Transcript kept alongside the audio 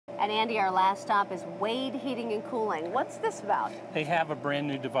And Andy, our last stop is Wade Heating and Cooling. What's this about? They have a brand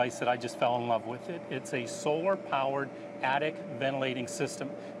new device that I just fell in love with. It's a solar-powered attic ventilating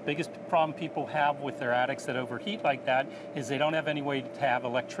system. Biggest problem people have with their attics that overheat like that is they don't have any way to have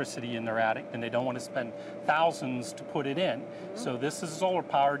electricity in their attic, and they don't want to spend thousands to put it in. So this is solar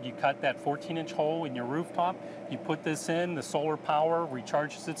powered. You cut that 14-inch hole in your rooftop, you put this in, the solar power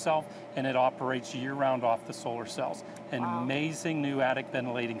recharges itself, and it operates year-round off the solar cells. An amazing new attic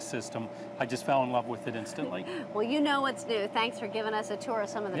ventilating system. I just fell in love with it instantly. Well, you know what's new. Thanks for giving us a tour of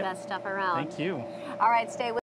some of the best stuff around. Thank you. All right, stay with